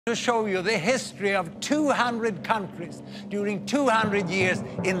To show you the history of 200 countries during 200 years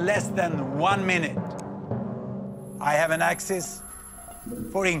in less than 1 minute. I have an axis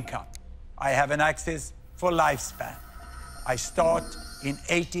for income. I have an axis for lifespan. I start in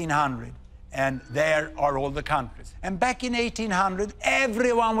 1800, and there are all the countries. And back in 1800,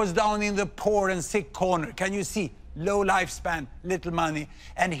 everyone was down in the poor and sick corner. Can you see? Low lifespan, little money.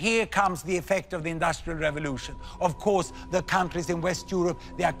 And here comes the effect of the Industrial Revolution. Of course, the countries in West Europe,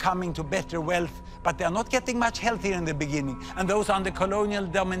 they are coming to better wealth, but they are not getting much healthier in the beginning. And those under colonial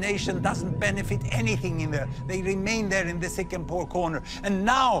domination doesn't benefit anything in there. They remain there in the sick and poor corner. And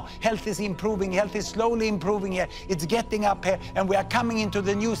now health is improving, health is slowly improving here. It's getting up here, and we are coming into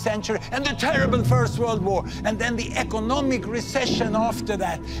the new century and the terrible First World War. And then the economic recession after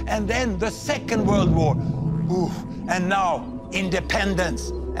that. And then the Second World War. Ooh. And now, independence.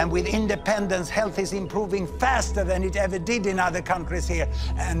 And with independence, health is improving faster than it ever did in other countries here.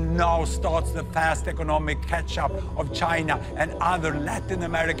 And now starts the fast economic catch-up of China and other Latin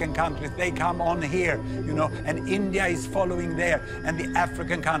American countries. They come on here, you know, and India is following there, and the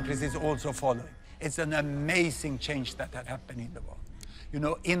African countries is also following. It's an amazing change that had happened in the world. You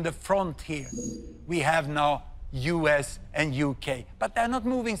know, in the front here, we have now US and UK, but they're not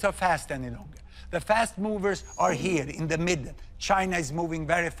moving so fast any longer. The fast movers are here in the middle. China is moving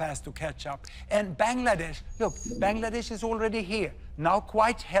very fast to catch up. And Bangladesh, look, Bangladesh is already here, now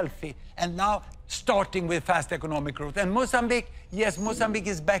quite healthy, and now starting with fast economic growth. And Mozambique, yes, Mozambique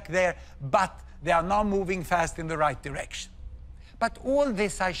is back there, but they are now moving fast in the right direction. But all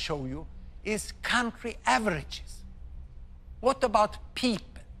this I show you is country averages. What about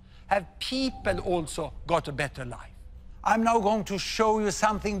people? Have people also got a better life? I'm now going to show you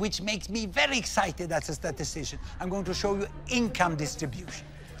something which makes me very excited as a statistician. I'm going to show you income distribution,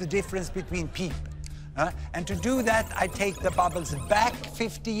 the difference between people. And to do that, I take the bubbles back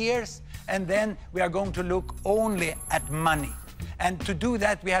 50 years, and then we are going to look only at money. And to do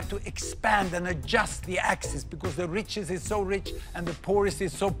that, we have to expand and adjust the axis, because the richest is so rich and the poorest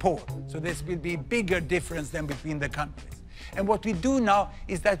is so poor. So this will be a bigger difference than between the countries. And what we do now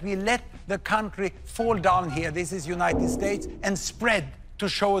is that we let the country fall down here, this is United States, and spread to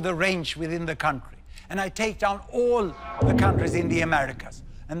show the range within the country. And I take down all the countries in the Americas.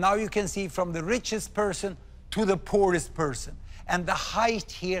 And now you can see from the richest person to the poorest person. And the height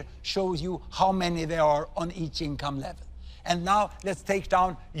here shows you how many there are on each income level. And now let's take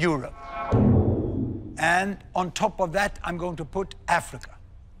down Europe. And on top of that, I'm going to put Africa.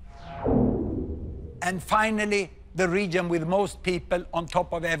 And finally, the region with most people, on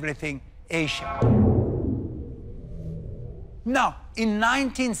top of everything, Asia. Now, in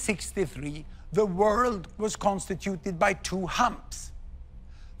 1963, the world was constituted by two humps.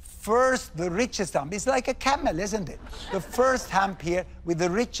 First, the richest hump. It's like a camel, isn't it? The first hump here with the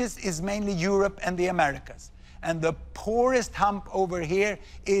richest is mainly Europe and the Americas. And the poorest hump over here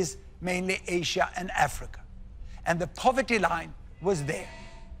is mainly Asia and Africa. And the poverty line was there.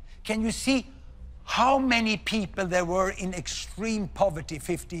 Can you see how many people there were in extreme poverty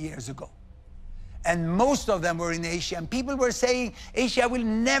 50 years ago? And most of them were in Asia. And people were saying Asia will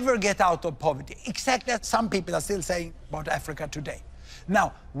never get out of poverty. Exactly as some people are still saying about Africa today.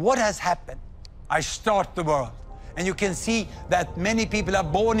 Now, what has happened? I start the world. And you can see that many people are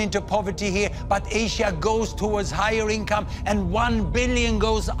born into poverty here, but Asia goes towards higher income, and 1 billion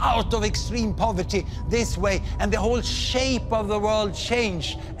goes out of extreme poverty this way. And the whole shape of the world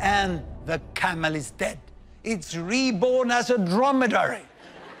changed, and the camel is dead. It's reborn as a dromedary.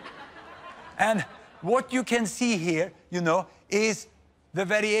 And what you can see here, you know, is the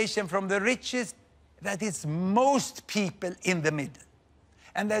variation from the richest, that is most people in the middle.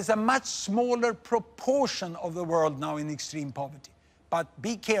 And there's a much smaller proportion of the world now in extreme poverty. But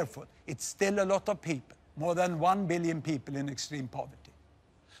be careful, it's still a lot of people, more than 1 billion people in extreme poverty.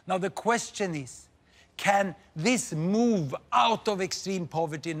 Now the question is, can this move out of extreme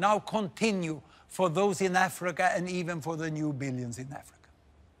poverty now continue for those in Africa and even for the new billions in Africa?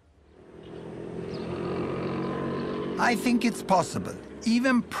 I think it's possible,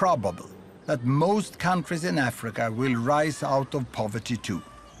 even probable, that most countries in Africa will rise out of poverty too.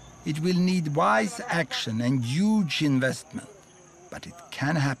 It will need wise action and huge investment, but it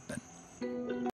can happen.